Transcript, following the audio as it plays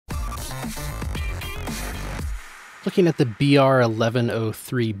Looking at the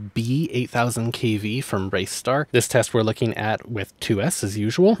BR1103b-8000kv from Racerstar. This test we're looking at with 2S as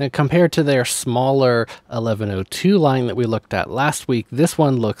usual. And compared to their smaller 1102 line that we looked at last week, this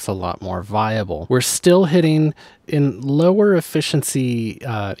one looks a lot more viable. We're still hitting in lower efficiency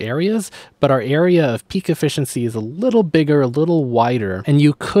areas, but our area of peak efficiency is a little bigger, a little wider, and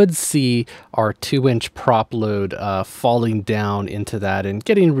you could see our 2-inch prop load falling down into that and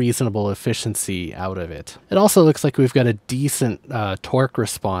getting reasonable efficiency out of it. It also looks like we've got a decent torque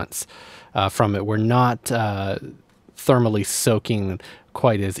response from it. We're not thermally soaking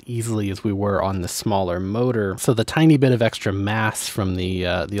quite as easily as we were on the smaller motor. So the tiny bit of extra mass from the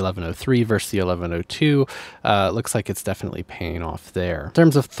 1103 versus the 1102 looks like it's definitely paying off there. In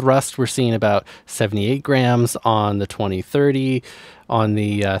terms of thrust, we're seeing about 78 grams on the 2030, on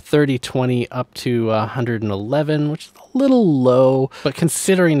the 3020 up to 111, which is a little low, but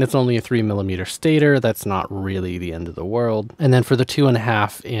considering it's only a 3mm stator, that's not really the end of the world. And then for the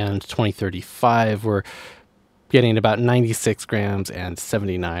 2.5 and 2035, we're getting about 96 grams and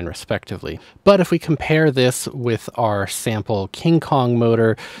 79 respectively. But if we compare this with our sample King Kong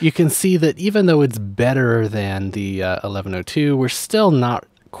motor, you can see that even though it's better than the 1102, we're still not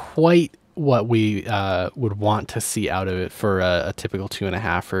quite what we would want to see out of it for a typical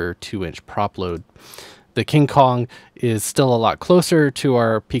 2.5 or 2-inch prop load. The King Kong is still a lot closer to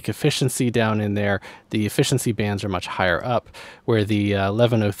our peak efficiency down in there. The efficiency bands are much higher up, where the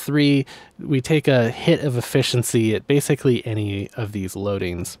 1103, we take a hit of efficiency at basically any of these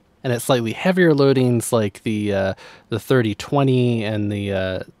loadings. And at slightly heavier loadings like the 3020 and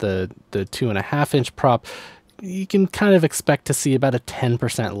the 2.5-inch prop, you can kind of expect to see about a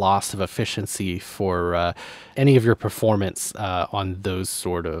 10% loss of efficiency for any of your performance on those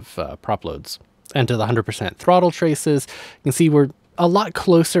sort of prop loads. And to the 100% throttle traces, you can see we're a lot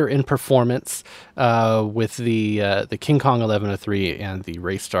closer in performance with the King Kong 1103 and the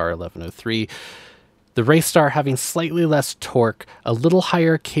Racerstar 1103. The Racerstar having slightly less torque, a little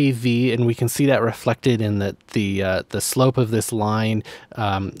higher kV, and we can see that reflected in the slope of this line.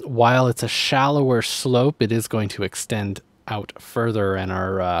 While it's a shallower slope, it is going to extend out further, and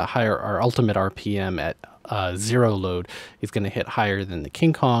our ultimate RPM at zero load is going to hit higher than the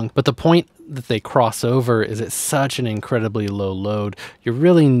King Kong. But the point that they cross over is at such an incredibly low load, you're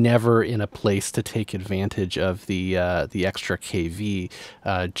really never in a place to take advantage of the extra kV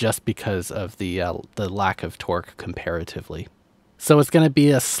just because of the lack of torque comparatively. So it's going to be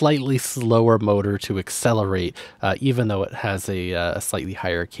a slightly slower motor to accelerate, even though it has a slightly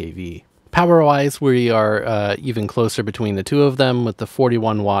higher kV. Power-wise, we are even closer between the two of them with the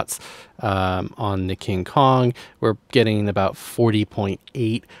 41 watts on the King Kong. We're getting about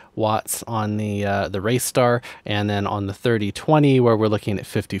 40.8 watts on the Racerstar, and then on the 3020, where we're looking at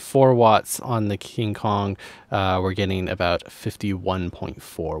 54 watts on the King Kong, we're getting about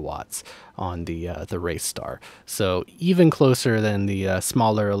 51.4 watts on the Racerstar. So even closer than the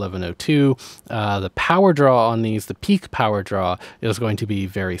smaller 1102. The power draw on these, the peak power draw, is going to be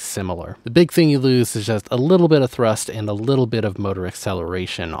very similar. The big thing you lose is just a little bit of thrust and a little bit of motor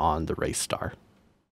acceleration on the Racerstar.